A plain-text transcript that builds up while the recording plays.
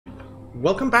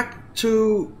Welcome back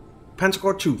to Panzer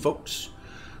Corps 2, folks.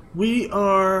 We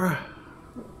are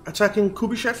attacking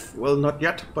Kuybyshev. Well, not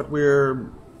yet, but we're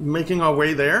making our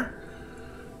way there.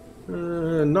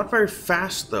 Not very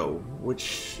fast, though,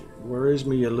 which worries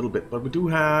me a little bit. But we do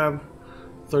have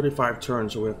 35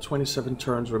 turns, so we have 27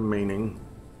 turns remaining.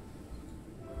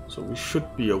 So we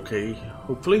should be okay,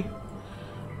 hopefully.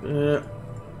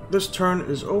 This turn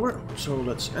is over, so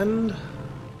let's end.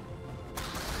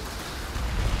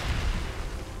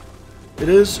 It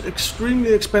is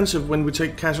extremely expensive when we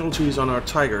take casualties on our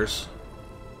Tigers.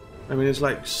 I mean, it's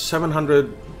like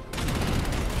 700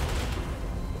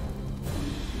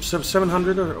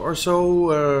 or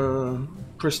so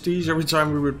prestige every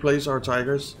time we replace our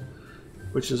Tigers,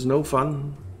 which is no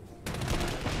fun.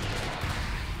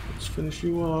 Let's finish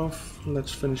you off.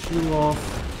 Let's finish you off.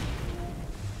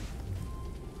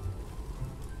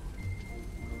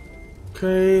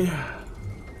 Okay.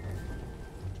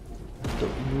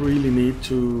 Don't really need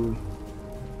to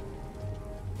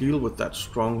deal with that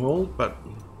stronghold, but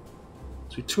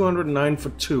see, 209 for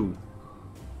 2.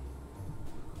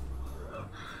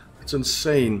 It's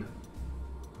insane.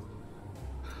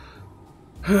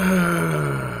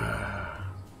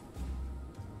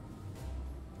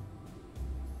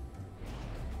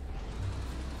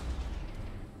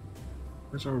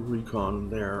 Where's our recon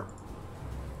there?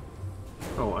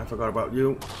 Oh, I forgot about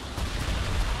you.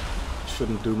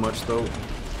 Shouldn't do much though.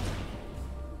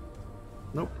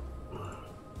 Nope.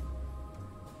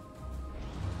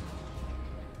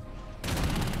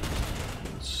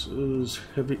 This is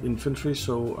heavy infantry,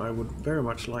 so I would very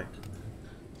much like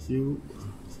you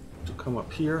to come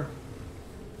up here.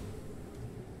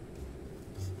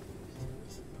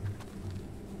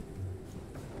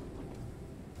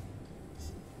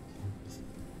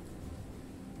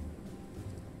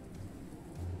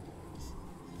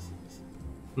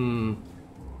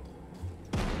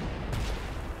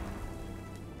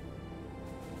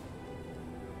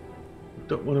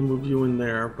 Don't want to move you in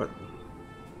there, but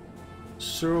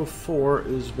 04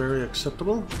 is very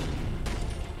acceptable.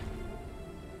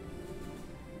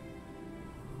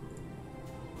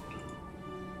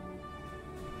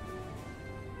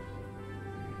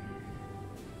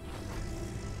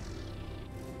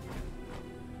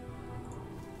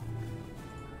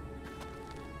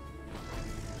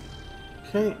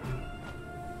 Okay.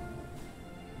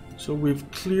 So we've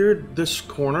cleared this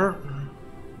corner.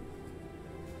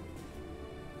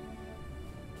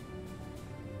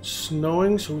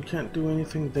 Snowing, so we can't do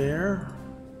anything there.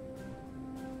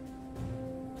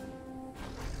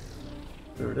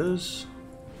 There it is.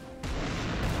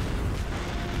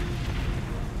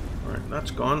 Alright, that's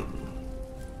gone.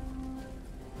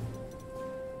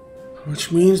 Which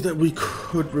means that we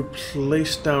could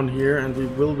replace down here, and we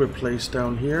will replace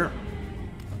down here.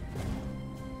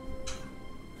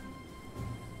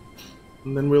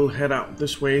 And then we'll head out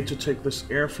this way to take this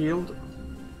airfield.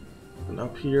 And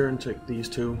up here and take these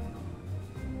two.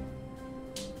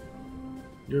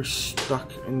 You're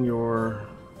stuck in your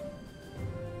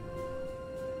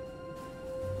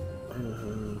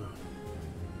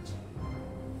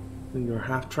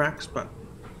half tracks, but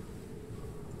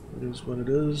it is what it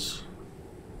is.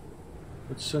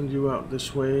 Let's send you out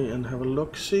this way and have a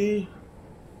look. See,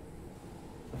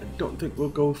 I don't think we'll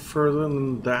go further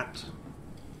than that.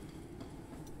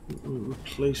 We'll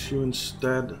replace you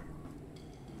instead.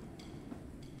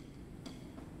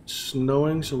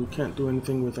 Snowing, so we can't do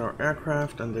anything with our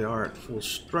aircraft, and they are at full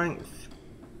strength.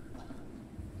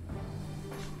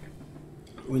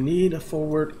 We need a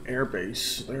forward air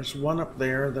base. There's one up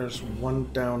there, there's one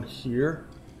down here.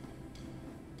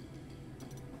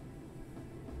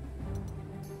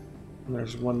 And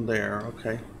there's one there,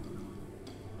 okay.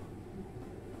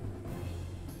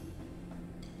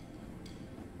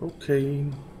 Okay.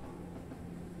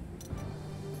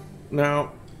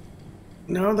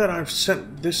 Now that I've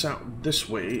sent this out this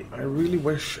way, I really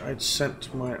wish I'd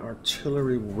sent my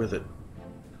artillery with it.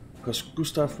 Because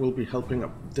Gustav will be helping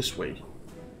up this way.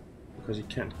 Because he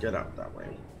can't get out that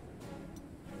way.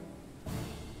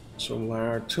 So my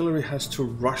artillery has to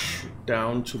rush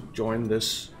down to join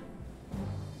this.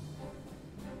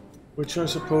 Which I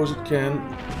suppose it can.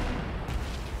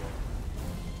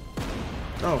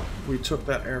 Oh, we took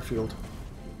that airfield.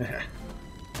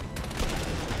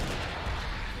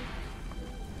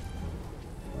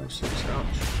 6, ouch.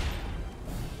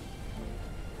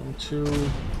 1, 2,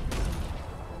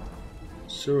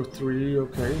 0, 3,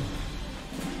 okay.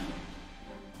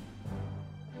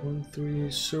 1, 3,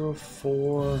 0,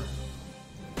 4.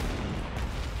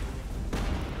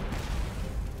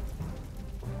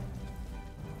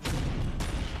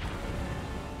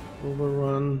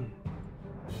 Overrun.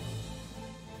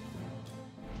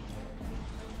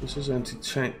 This is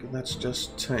anti-tank, that's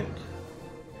just tank.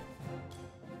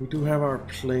 We do have our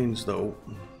planes though.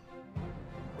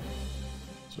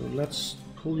 So let's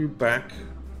pull you back.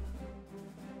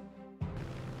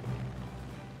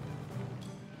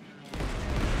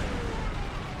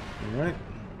 Alright.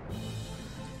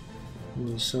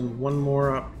 We'll send one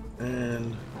more up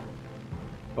and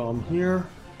bomb here.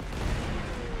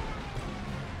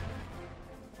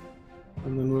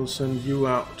 And then we'll send you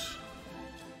out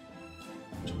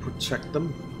to protect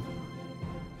them.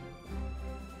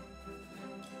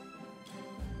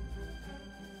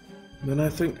 Then I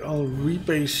think I'll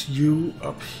rebase you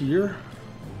up here.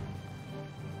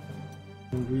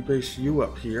 And rebase you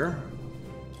up here.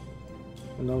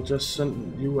 And I'll just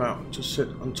send you out to sit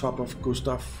on top of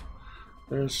Gustav.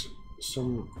 There's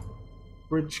some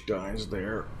bridge guys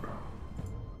there.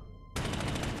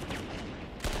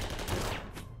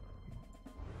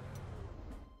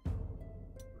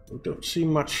 We don't see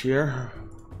much here.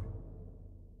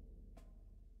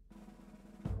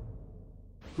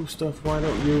 Gustav, why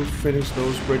don't you finish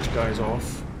those bridge guys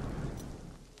off?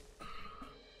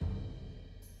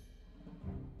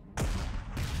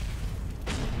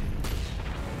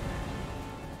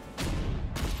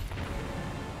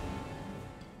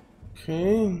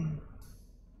 Okay.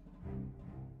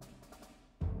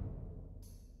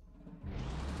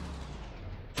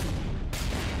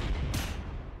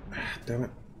 Damn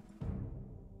it.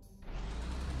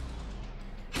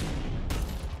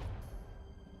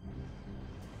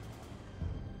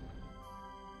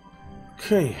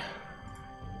 Okay.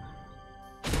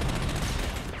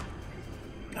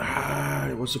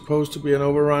 It was supposed to be an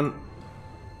overrun.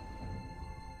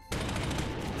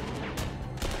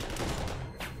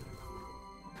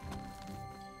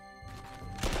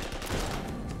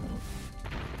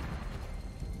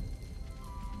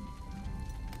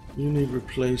 You need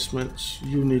replacements.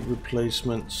 You need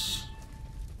replacements.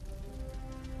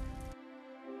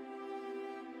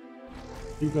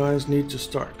 You guys need to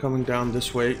start coming down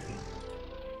this way.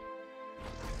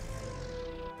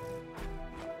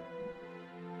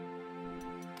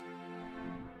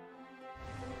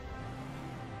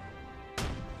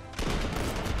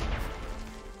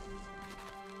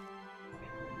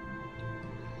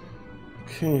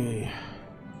 Okay.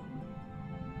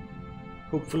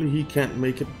 Hopefully he can't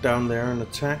make it down there and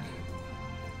attack.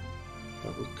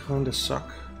 That would kinda suck.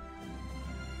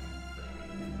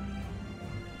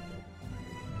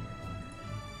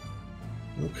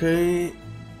 Okay.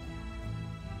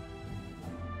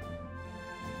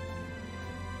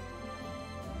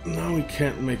 Now he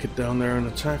can't make it down there and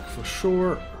attack for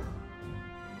sure.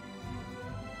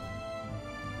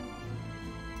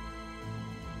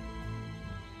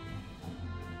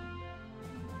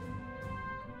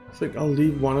 I think I'll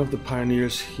leave one of the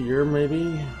pioneers here,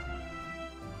 maybe.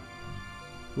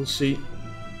 We'll see.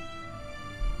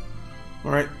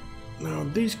 Alright, now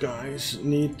these guys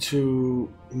need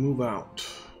to move out.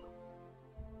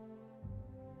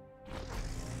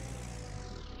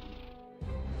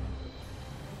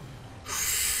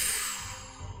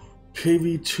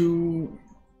 KV2.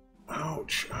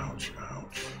 Ouch, ouch,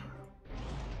 ouch.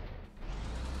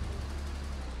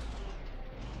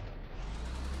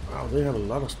 Wow, they have a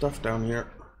lot of stuff down here.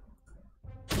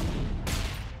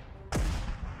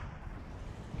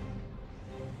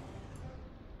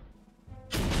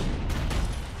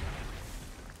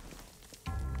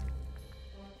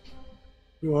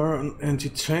 You are an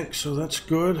anti-tank, so that's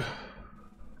good.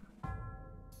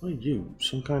 What are you?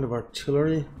 Some kind of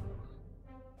artillery?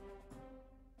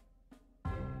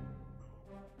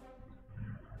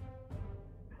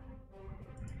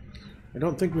 I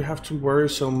don't think we have to worry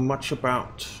so much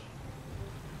about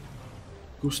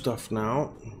Gustav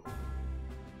now.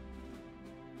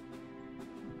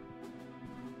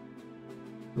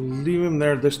 We'll leave him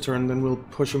there this turn, then we'll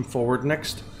push him forward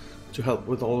next to help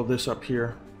with all of this up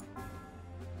here.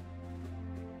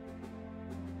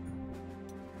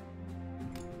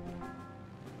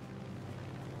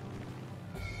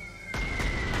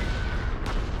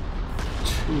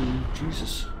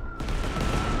 Jesus.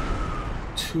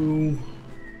 Two.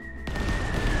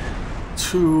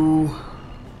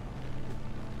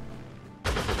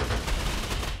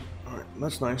 Alright,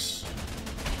 that's nice.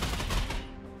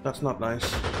 That's not nice.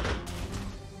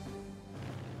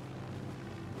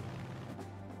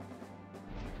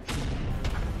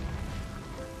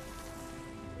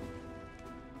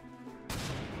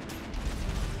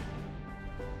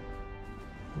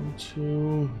 One,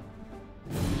 two.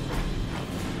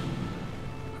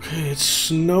 Okay, it's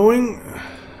snowing.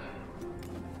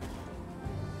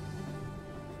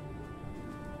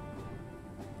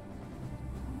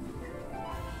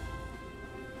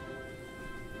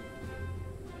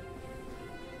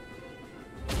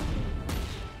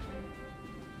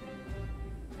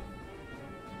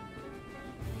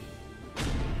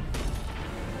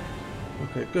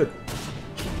 Okay, good.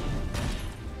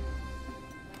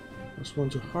 This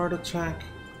one's a hard attack.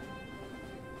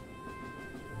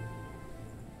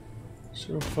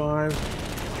 05.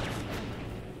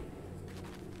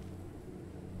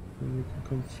 And you can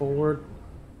come forward.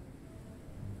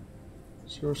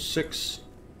 06.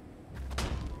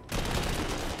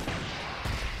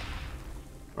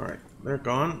 Alright, they're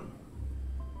gone.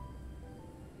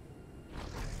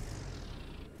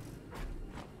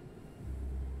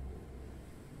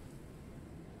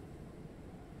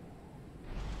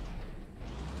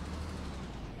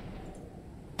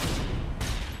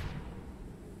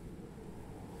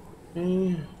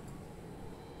 Okay.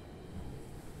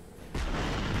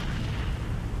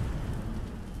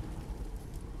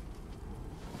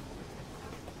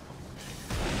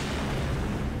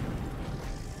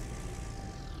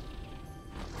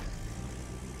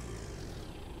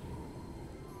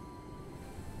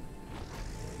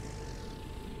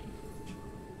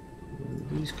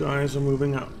 These guys are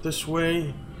moving out this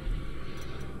way.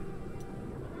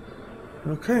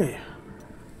 Okay.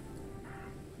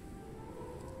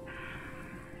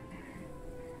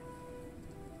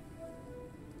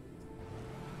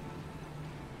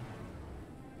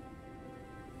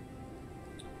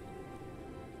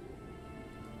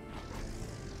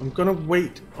 I'm gonna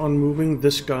wait on moving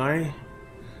this guy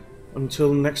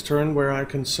until next turn, where I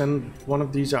can send one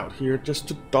of these out here just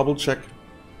to double check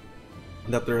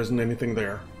that there isn't anything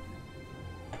there,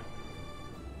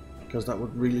 because that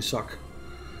would really suck.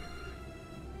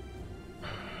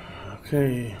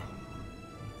 Okay,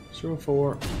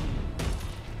 04,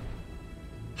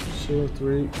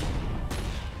 03.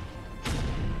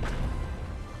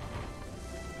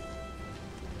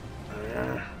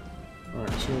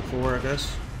 Alright, 04, I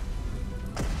guess.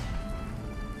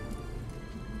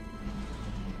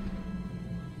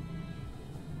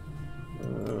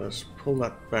 Let's pull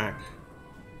that back.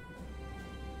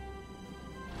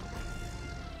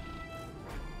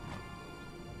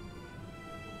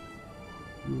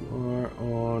 You are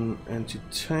on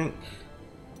anti-tank,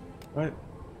 right?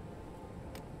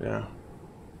 Yeah.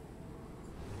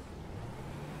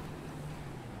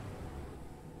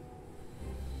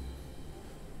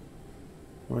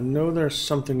 I know there's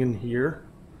something in here,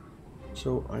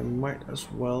 so I might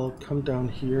as well come down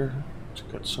here to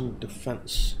get some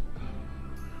defense.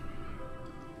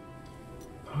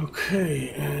 Okay,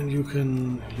 and you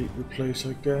can elite replace,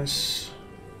 I guess.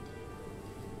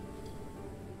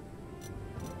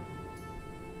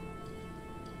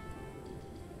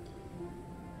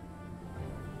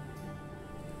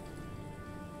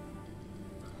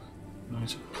 I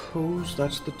suppose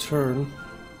that's the turn.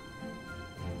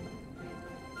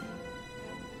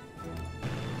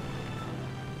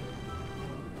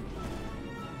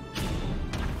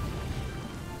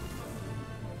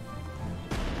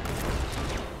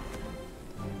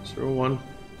 One,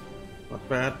 not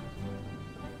bad.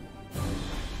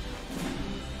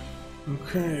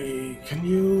 Okay,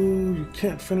 you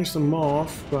can't finish them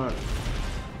off, but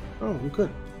oh, you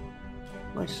could.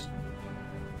 Nice.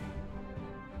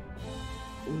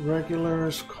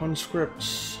 Regulars,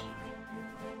 conscripts.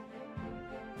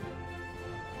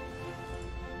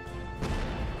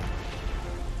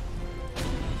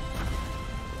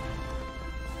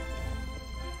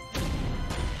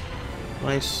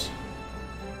 Nice.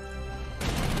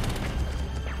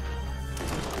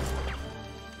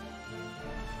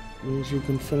 Means you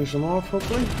can finish them off,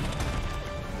 hopefully.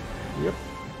 Yep.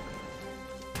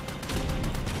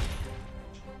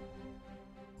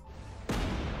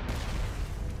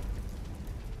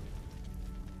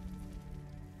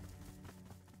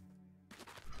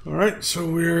 Alright, so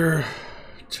we're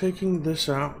taking this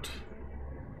out.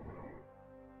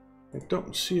 I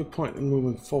don't see a point in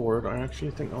moving forward. I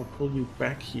actually think I'll pull you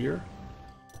back here.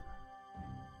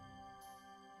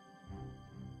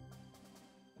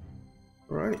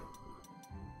 Alright.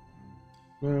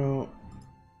 Now,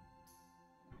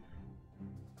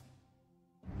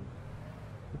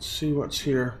 let's see what's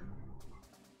here.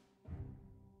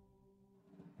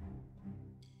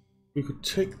 We could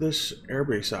take this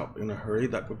airbase out in a hurry,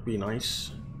 that would be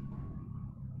nice.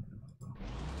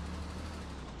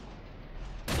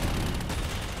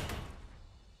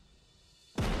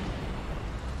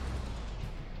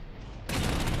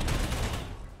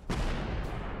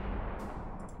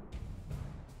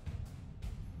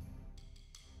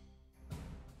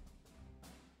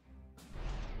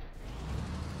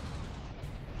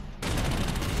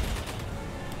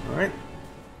 Alright.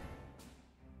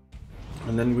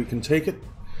 And then we can take it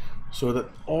so that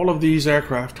all of these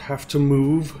aircraft have to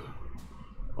move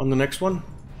on the next one.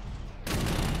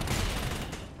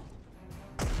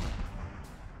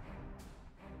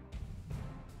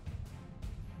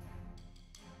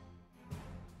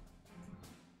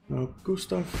 Now,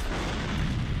 Gustav.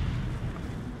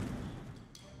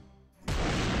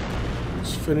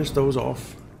 Let's finish those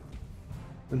off.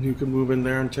 And you can move in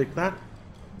there and take that.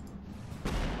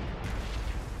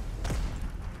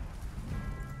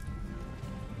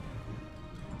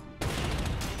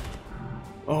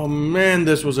 Oh man,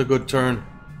 this was a good turn.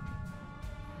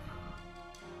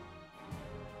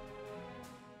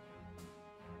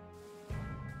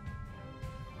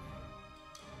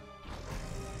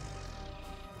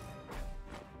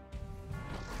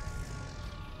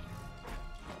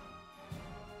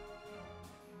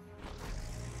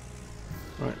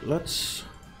 Right, let's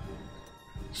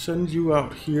send you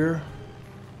out here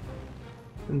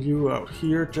and you out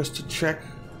here just to check.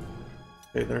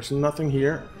 Okay, there's nothing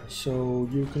here, so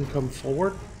you can come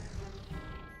forward.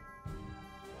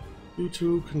 You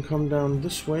two can come down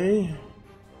this way.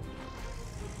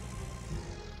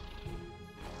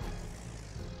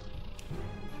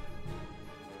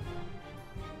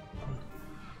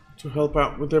 To help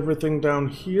out with everything down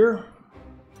here.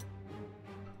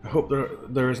 I hope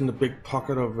there isn't a big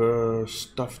pocket of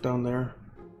stuff down there.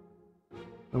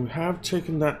 And we have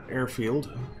taken that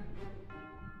airfield.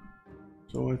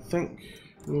 So I think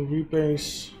we'll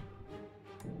rebase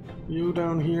you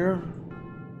down here.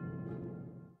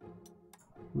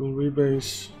 We'll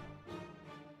rebase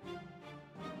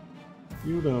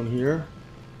you down here.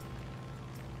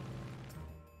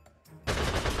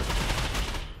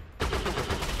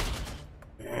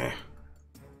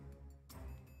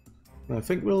 I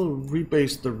think we'll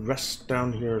rebase the rest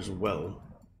down here as well.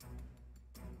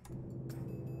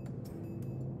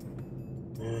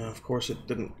 Yeah, of course it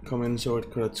didn't come in so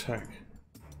it could attack.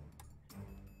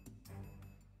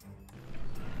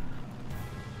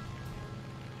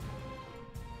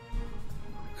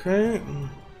 Okay.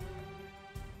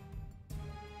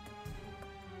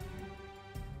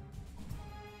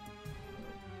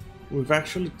 We've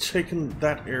actually taken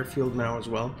that airfield now as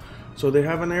well. So they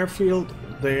have an airfield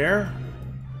there,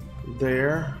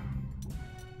 there,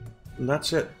 and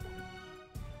that's it.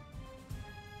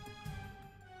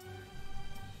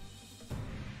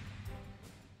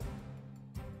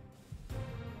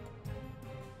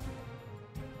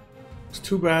 It's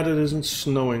too bad it isn't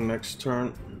snowing next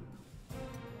turn.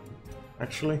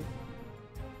 Actually.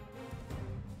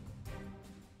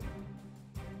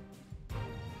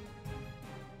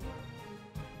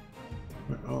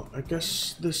 Well, I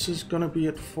guess this is gonna be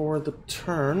it for the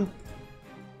turn.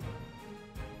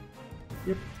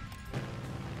 Yep.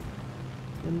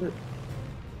 End it.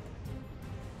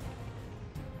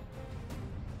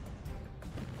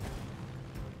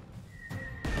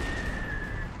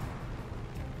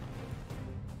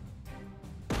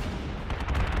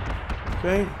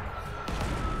 Okay.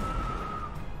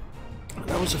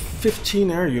 That was a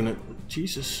 15 air unit.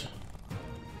 Jesus.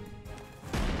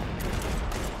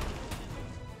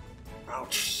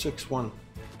 6-1.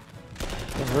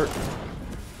 That hurt.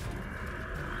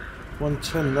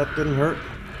 110, that didn't hurt.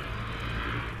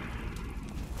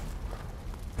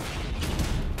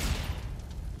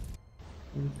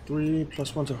 And 3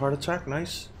 plus 1 to heart attack,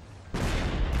 nice.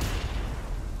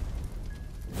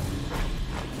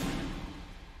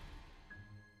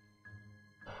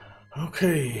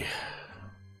 Okay.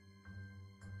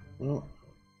 Well.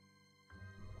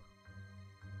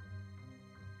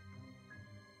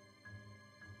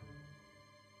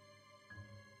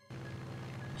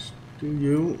 Do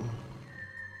you?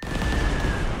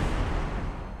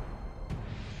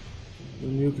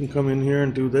 And you can come in here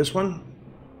and do this one.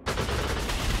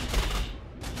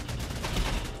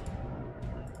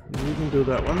 And you can do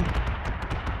that one.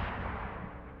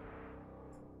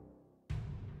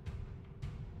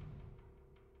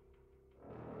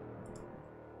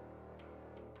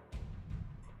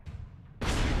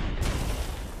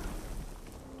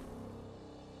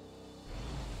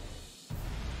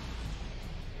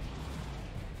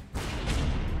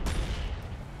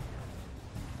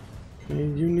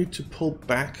 You need to pull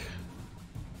back.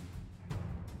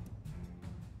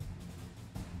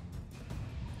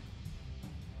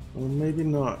 Or maybe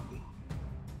not.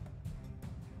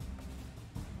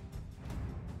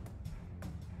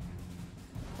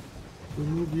 We'll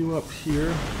move you up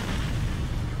here.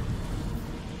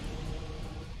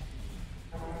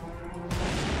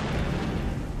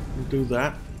 And do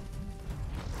that.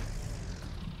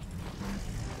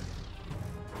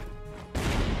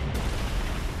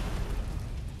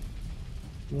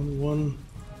 One.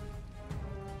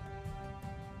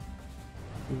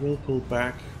 We will pull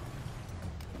back.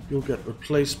 You'll get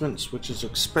replacements, which is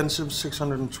expensive,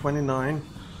 629.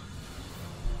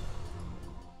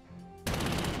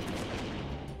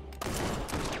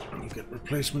 You get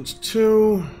replacements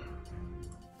too.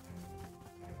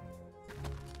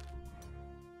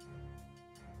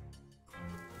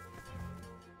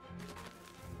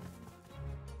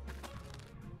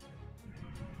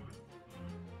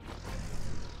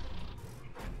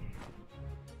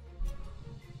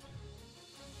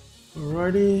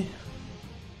 Alrighty.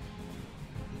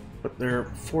 But their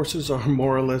forces are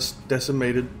more or less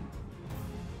decimated,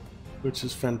 which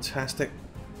is fantastic.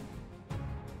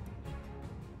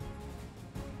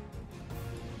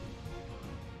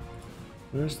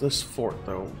 There's this fort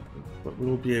though, but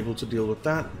we'll be able to deal with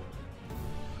that.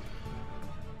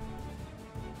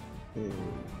 We'll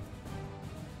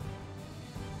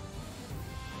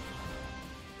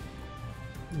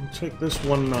take this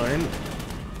 1-9.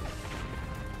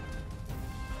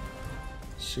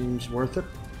 Seems worth it.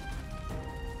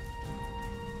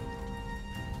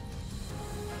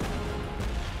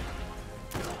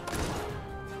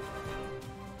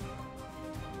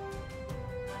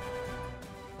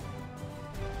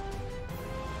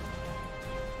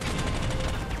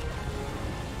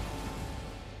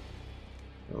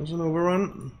 That was an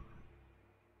overrun.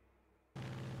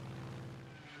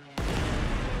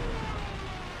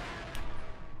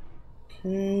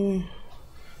 Okay.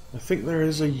 I think there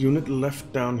is a unit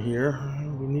left down here.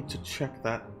 We need to check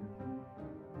that.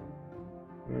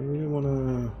 I really want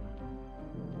to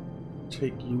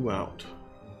take you out.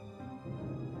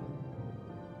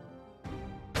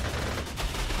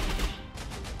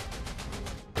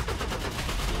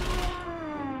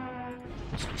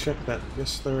 Let's check that.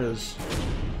 Yes, there is.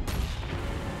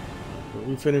 But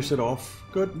we finished it off.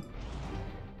 Good.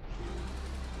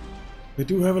 We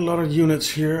do have a lot of units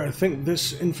here. I think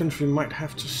this infantry might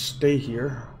have to stay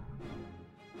here.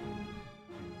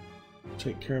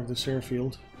 Take care of this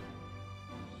airfield.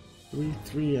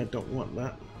 3-3, I don't want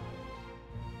that.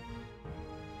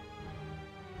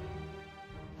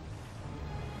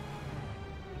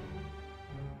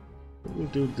 We'll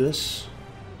do this.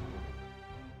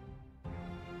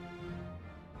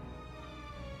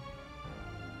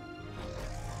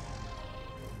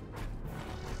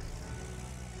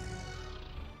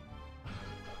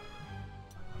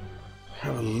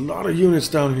 Have a lot of units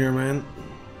down here, man.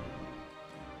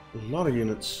 A lot of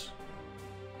units.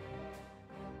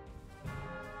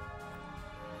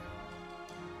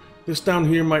 This down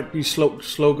here might be slow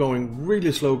going,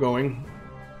 really slow going,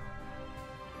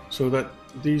 so that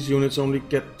these units only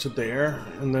get to there,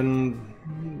 and then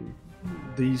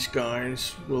these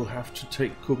guys will have to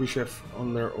take Kuybyshev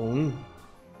on their own.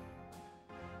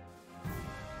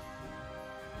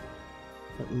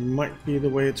 That might be the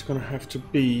way it's going to have to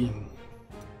be.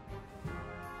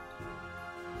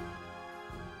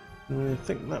 I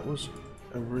think that was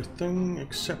everything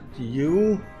except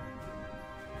you.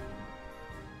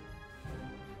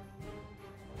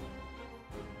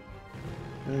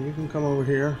 You can come over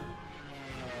here.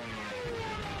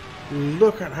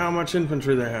 Look at how much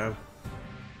infantry they have.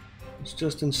 It's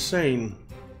just insane.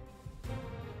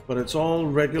 But it's all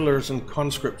regulars and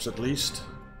conscripts at least.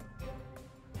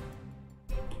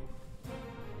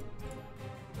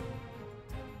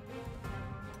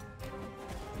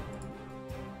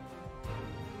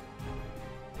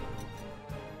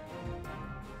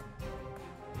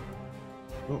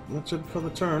 Oh, that's it for the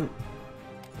turn.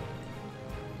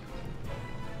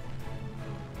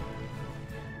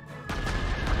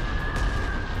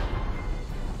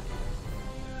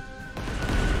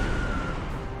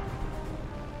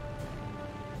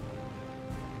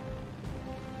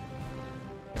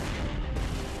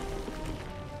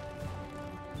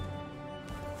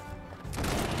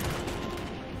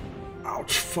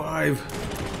 Ouch, 5.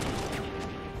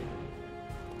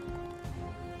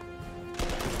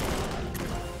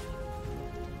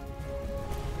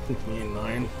 Me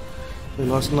 9. They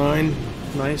lost 9.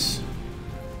 Nice.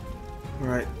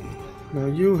 Alright. Now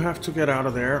you have to get out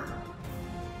of there.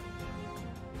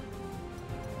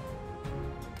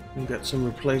 And get some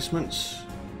replacements.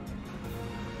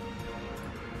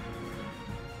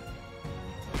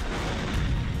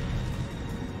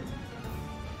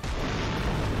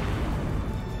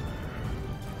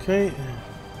 Okay.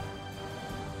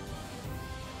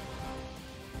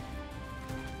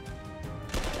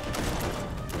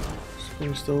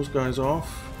 Finish those guys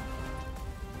off.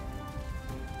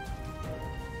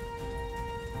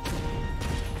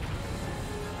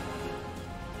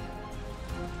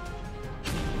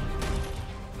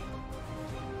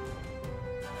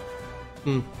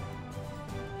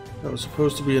 That was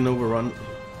supposed to be an overrun.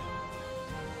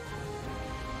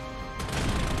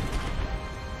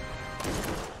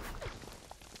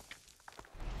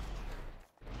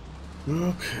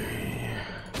 Okay.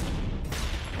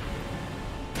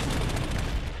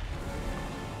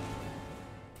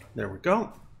 There we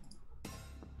go.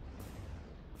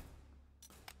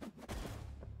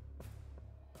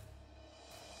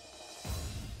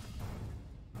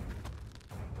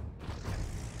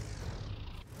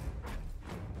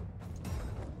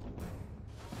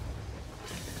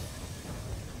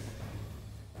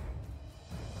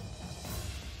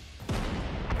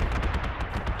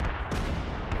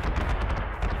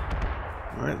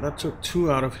 Alright, that took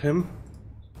 2 out of him.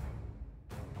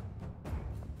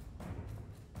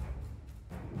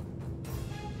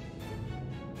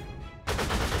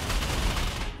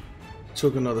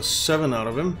 Took another 7 out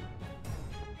of him.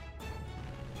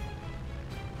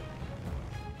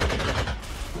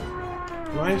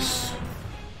 Nice.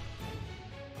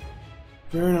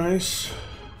 Very nice.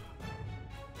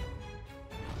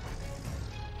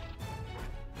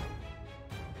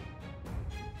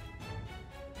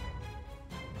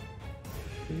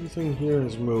 Everything here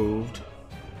has moved.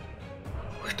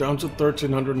 We're down to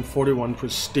 1341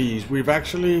 prestige. We've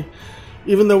actually,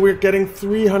 even though we're getting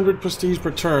 300 prestige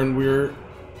per turn, we're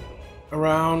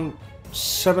around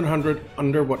 700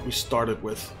 under what we started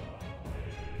with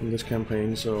in this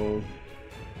campaign, so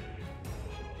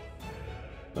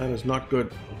that is not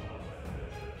good.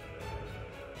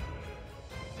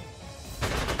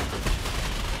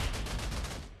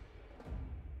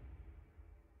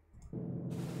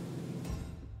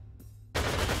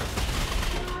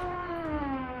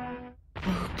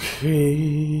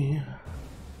 Okay.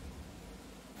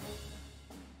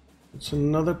 It's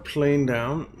another plane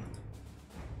down.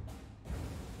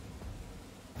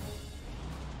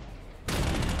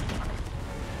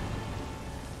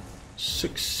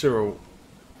 (6-0)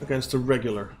 against the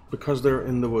regular because they're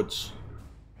in the woods.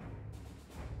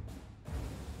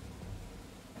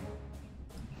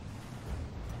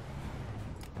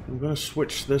 I'm gonna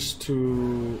switch this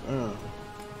to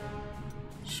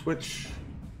switch.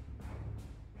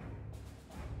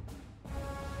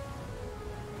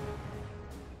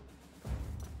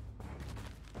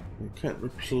 You can't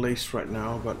replace right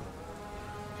now, but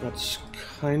that's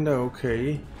kinda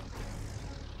okay.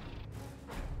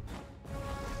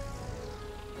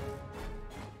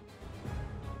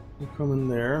 You come in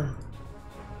there.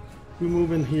 You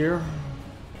move in here.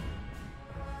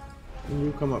 And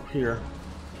you come up here.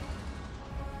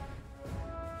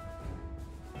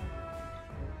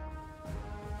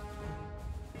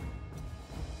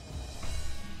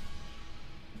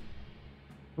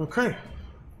 Okay.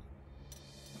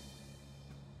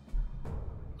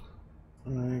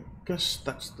 I guess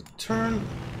that's the turn.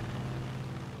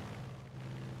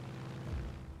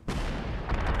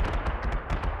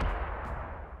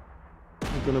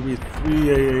 There's gonna be 3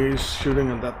 AAs shooting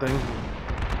at that thing.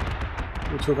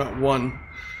 We took out 1.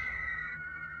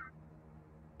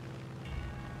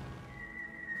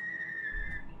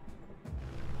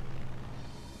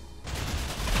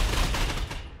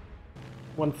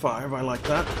 (1-5), I like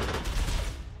that.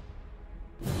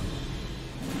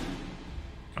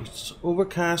 It's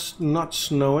overcast, not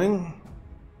snowing.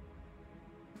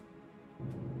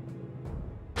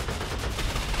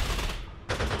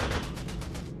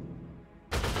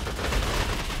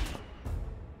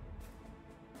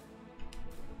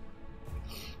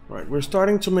 Right, we're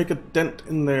starting to make a dent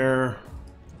in their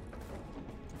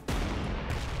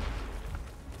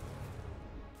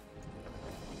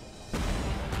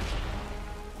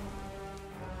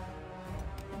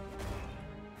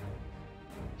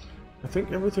I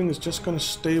think everything is just going to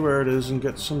stay where it is and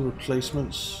get some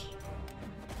replacements.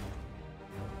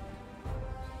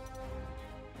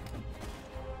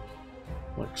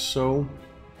 Like so.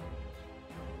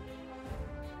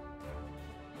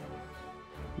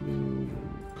 You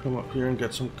come up here and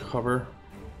get some cover.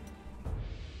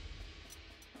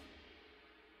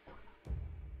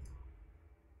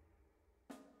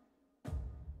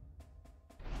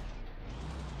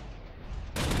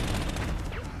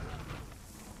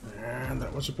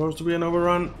 Supposed to be an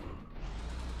overrun.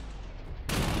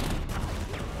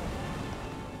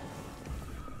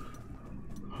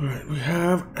 Alright, we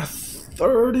have a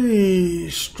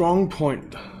 30 strong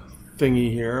point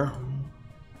thingy here.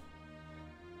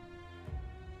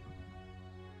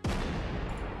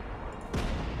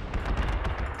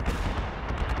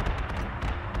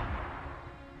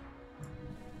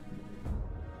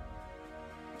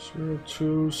 Zero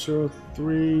 2, 0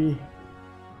 3.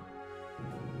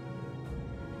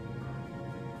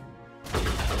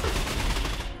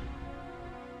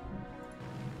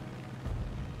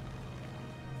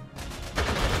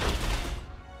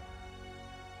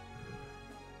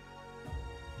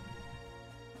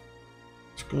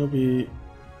 Gonna be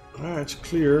it's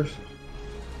clear.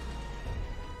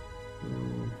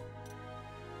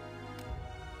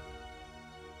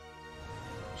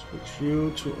 Switch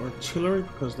you to artillery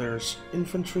because there's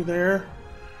infantry there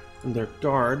and they're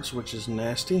guards, which is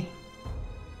nasty.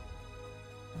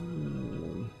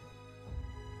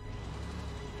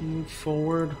 Move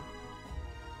forward.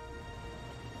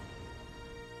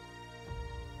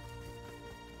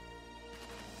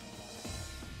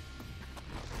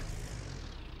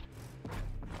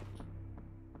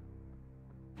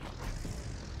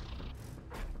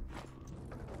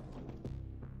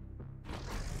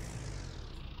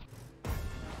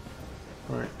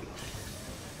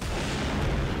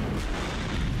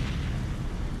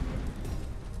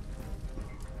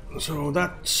 So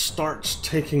that starts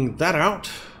taking that out.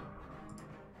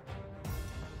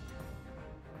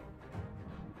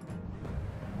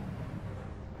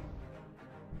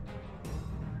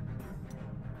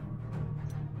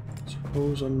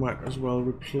 Suppose I might as well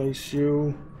replace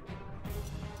you.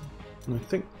 And I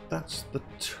think that's the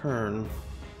turn.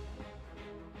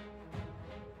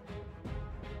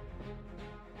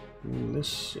 And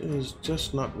this is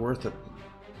just not worth it.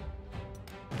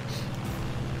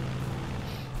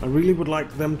 I really would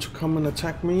like them to come and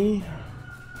attack me.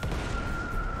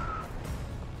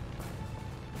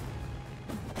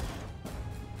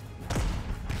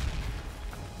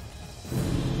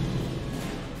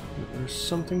 There's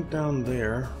something down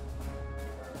there.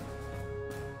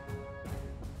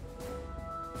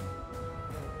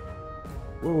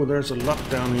 Whoa, there's a lot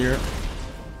down here.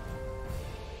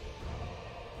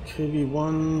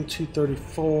 KV-1,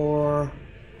 T-34,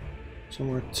 some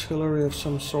artillery of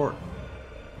some sort.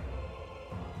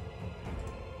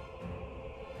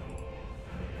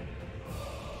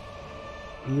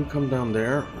 And you come down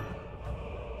there.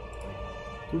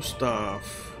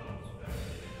 Gustav.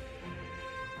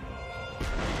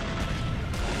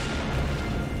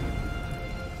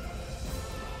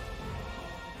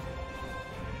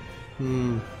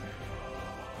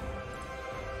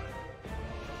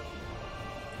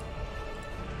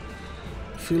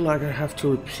 I feel like I have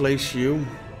to replace you.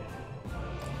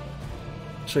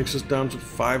 Takes us down to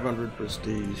 500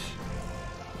 prestige.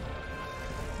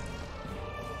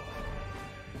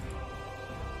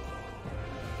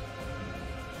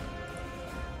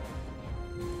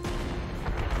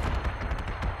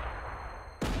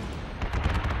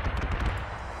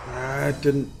 I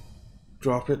didn't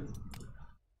drop it.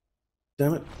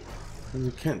 Damn it. And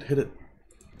you can't hit it.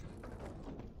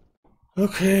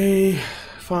 Okay,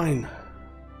 fine.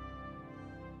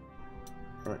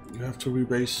 Alright, you have to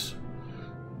rebase.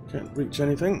 Can't reach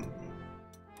anything.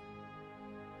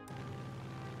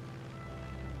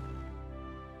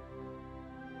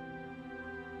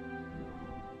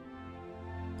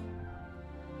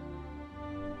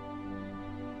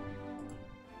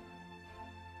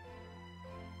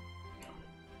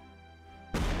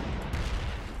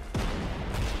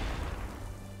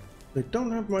 They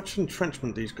don't have much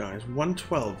entrenchment, these guys.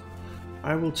 112.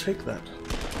 I will take that.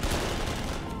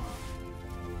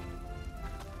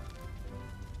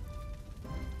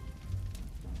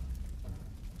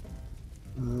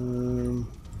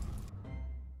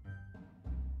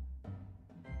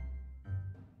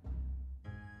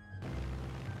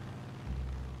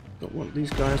 Don't want these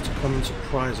guys to come and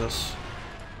surprise us.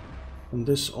 And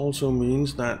this also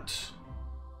means that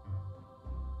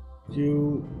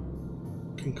you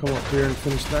can come up here and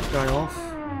finish that guy off.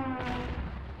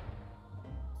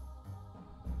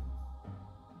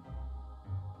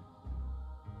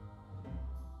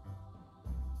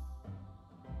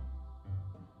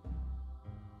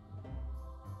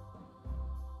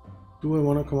 Do I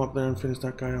want to come up there and finish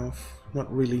that guy off?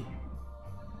 Not really.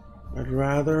 I'd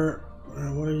rather...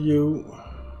 what are you?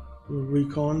 You're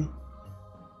recon?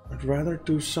 I'd rather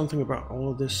do something about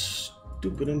all of this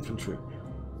stupid infantry.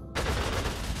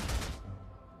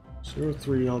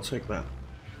 03, I'll take that.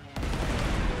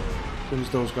 Finish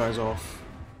those guys off.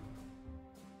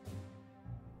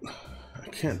 I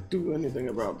can't do anything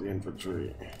about the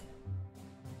infantry.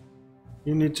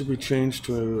 You need to be changed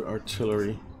to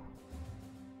artillery.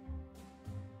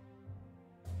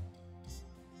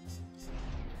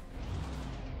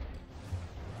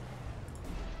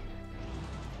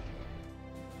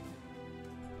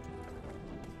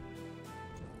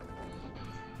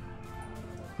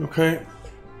 Okay.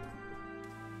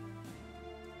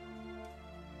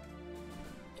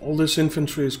 All this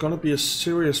infantry is going to be a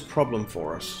serious problem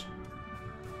for us.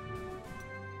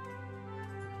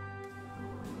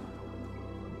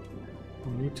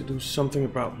 We need to do something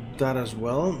about that as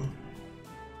well.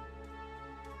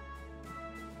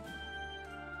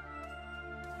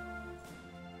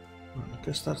 I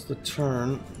guess that's the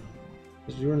turn,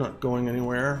 because you're not going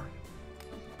anywhere.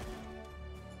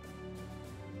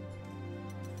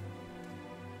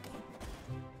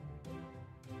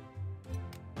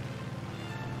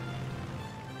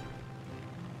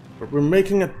 But we're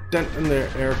making a dent in their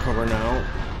air cover now.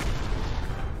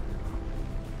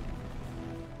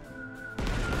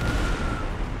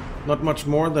 Not much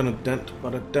more than a dent,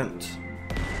 but a dent.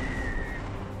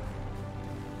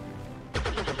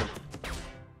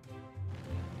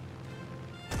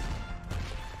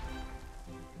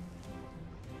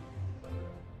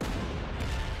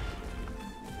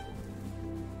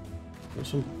 There's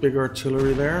some big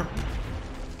artillery there.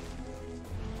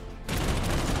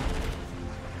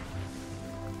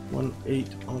 One 8,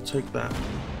 I'll take that.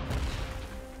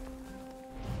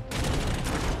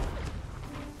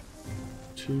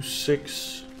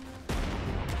 2-6.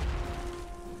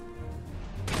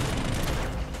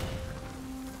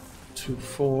 Two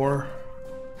 4.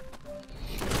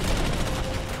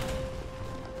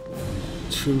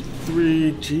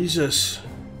 2-3. Jesus.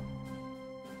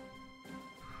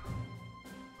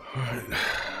 All right.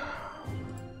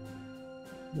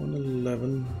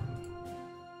 1-11.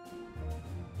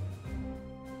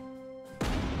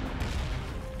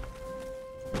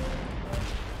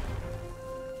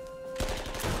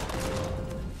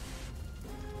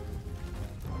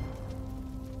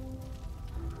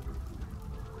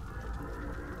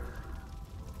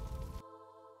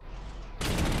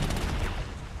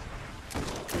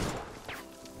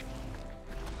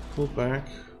 Pull back.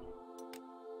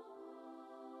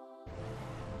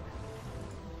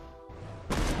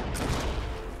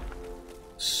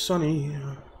 Sonny.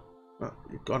 Oh,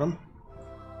 you got him.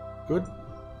 Good.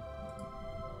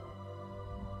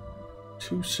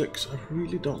 2-6. I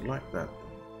really don't like that.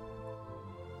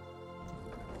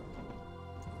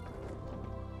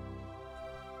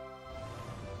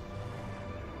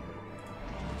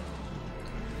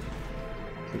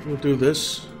 I think we'll do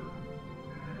this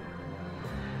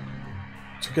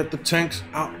to get the tanks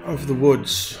out of the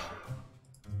woods.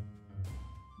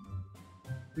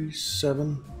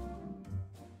 3-7.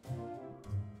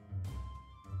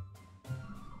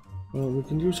 Well, we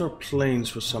can use our planes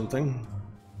for something.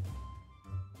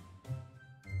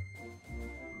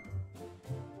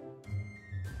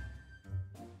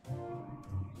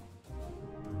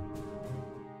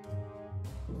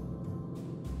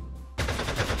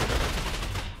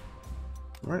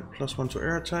 Alright, +1 to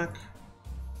air attack.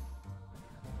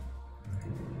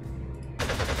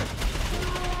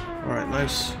 Alright,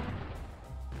 nice.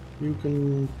 You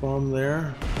can bomb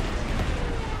there.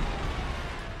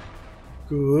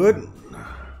 Good.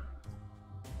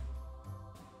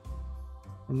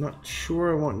 I'm not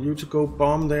sure I want you to go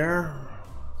bomb there.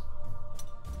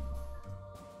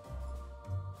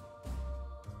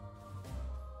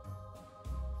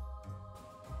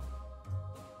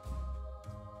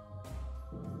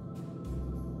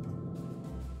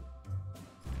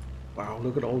 Wow,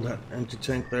 look at all that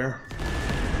anti-tank there.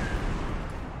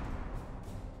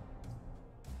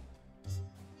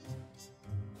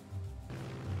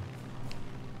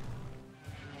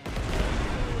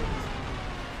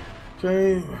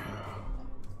 Okay.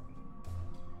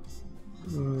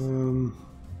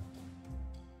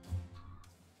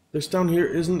 This down here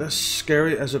isn't as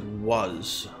scary as it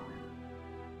was.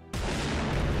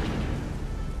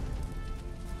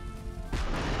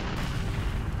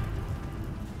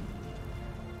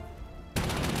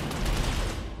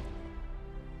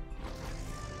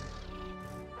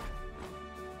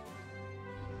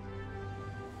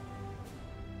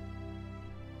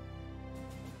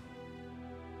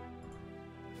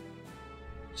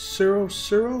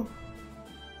 Zero?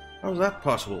 How is that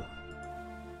possible?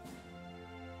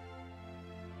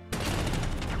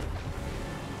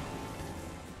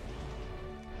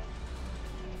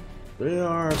 They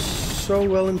are so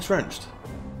well entrenched.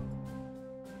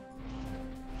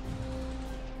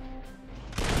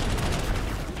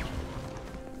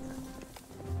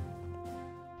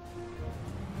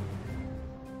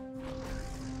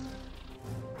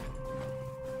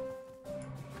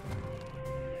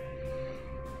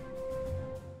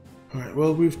 Alright,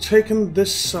 well, we've taken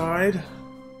this side.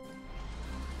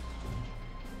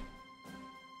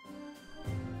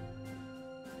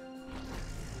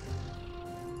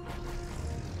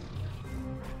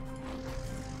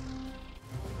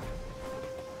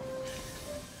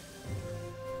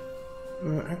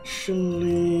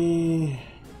 Actually,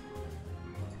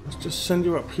 let's just send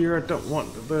you up here. I don't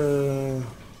want the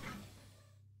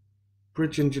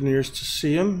bridge engineers to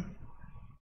see him.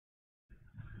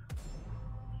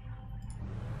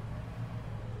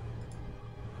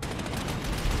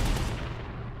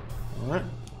 Alright,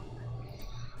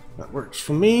 that works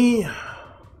for me. I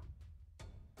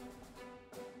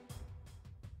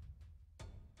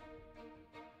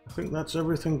think that's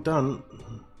everything done.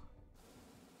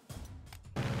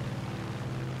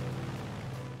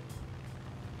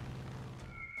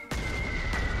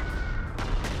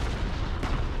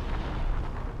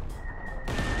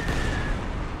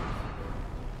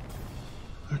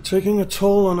 Taking a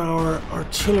toll on our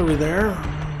artillery there.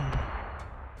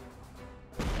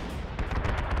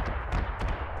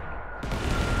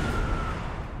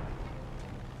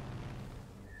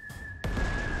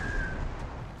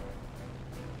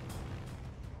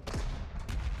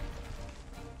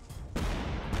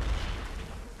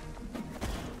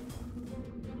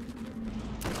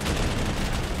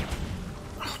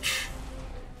 Ouch.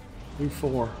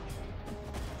 3-4.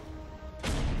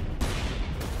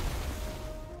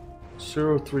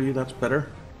 03, that's better.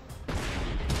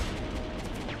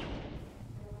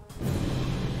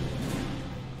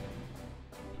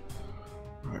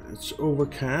 Alright, it's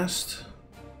overcast.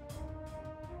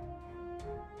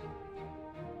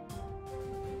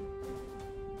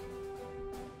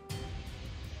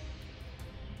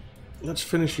 Let's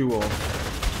finish you off.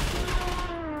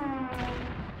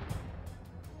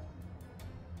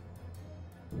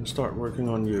 And start working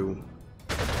on you.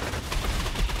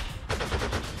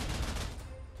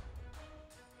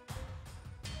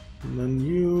 And then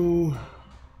you...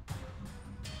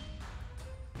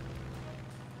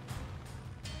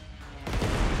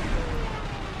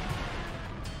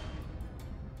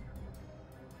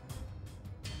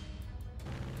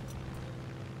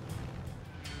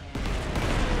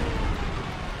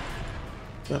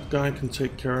 That guy can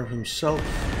take care of himself.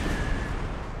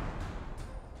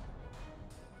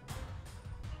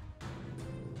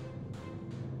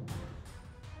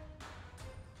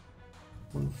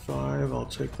 I'll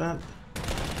take that.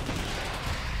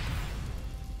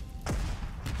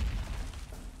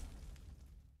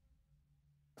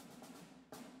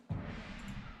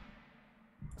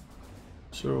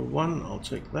 So 1, I'll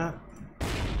take that.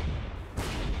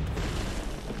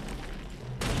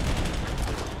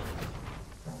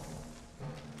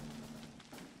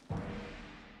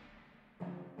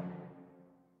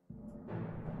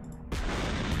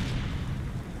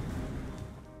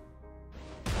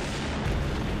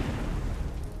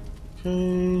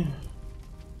 Okay.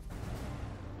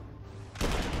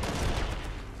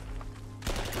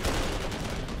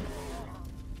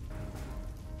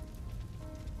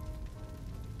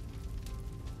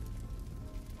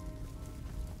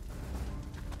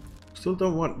 Still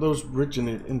don't want those bridge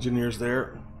engineers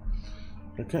there.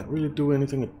 I can't really do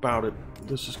anything about it.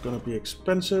 This is going to be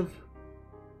expensive.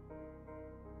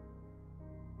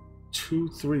 2,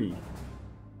 3.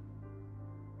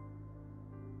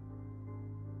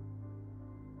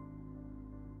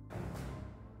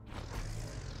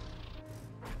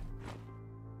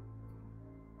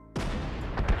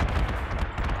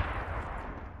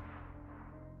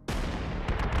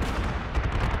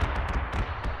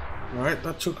 Alright,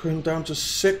 that took him down to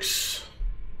 6.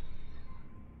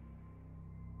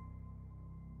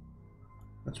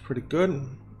 That's pretty good.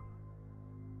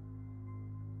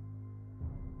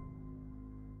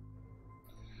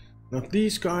 Now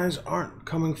these guys aren't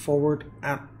coming forward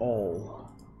at all.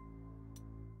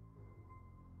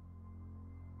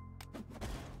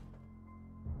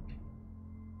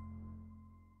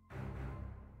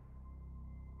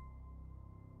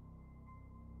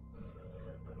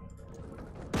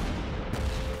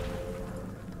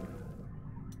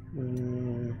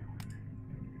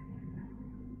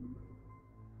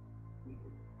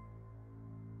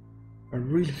 I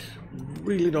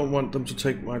really don't want them to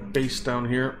take my base down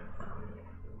here.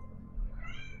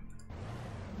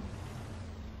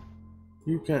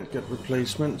 You can't get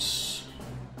replacements.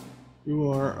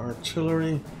 You are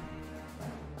artillery.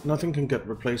 Nothing can get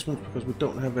replacements because we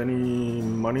don't have any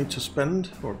money to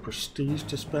spend or prestige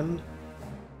to spend.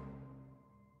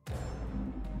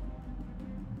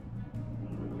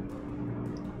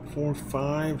 Four,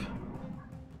 5.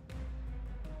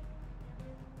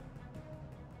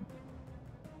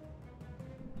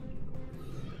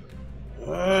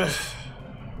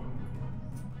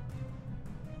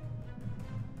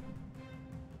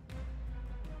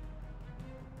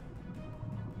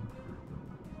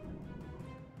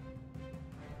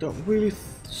 Don't really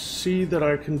see that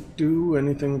I can do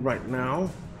anything right now.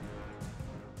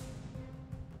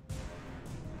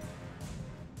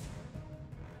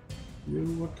 You,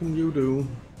 what can you do?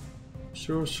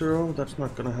 0, 0, that's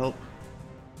not gonna help.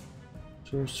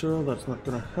 0, 0, that's not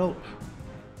gonna help.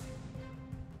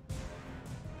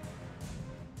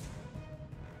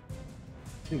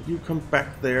 I think you come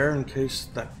back there in case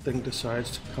that thing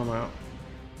decides to come out.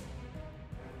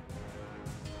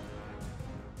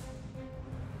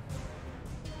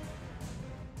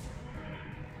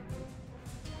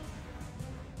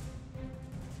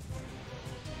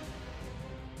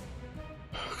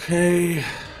 Okay,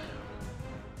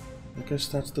 I guess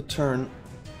that's the turn.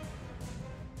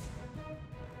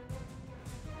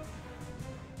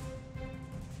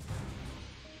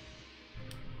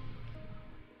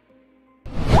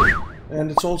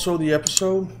 And it's also the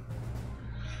episode.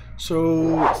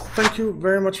 So thank you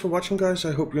very much for watching, guys.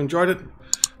 I hope you enjoyed it.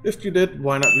 If you did,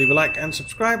 why not leave a like and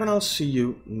subscribe, and I'll see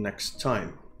you next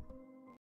time.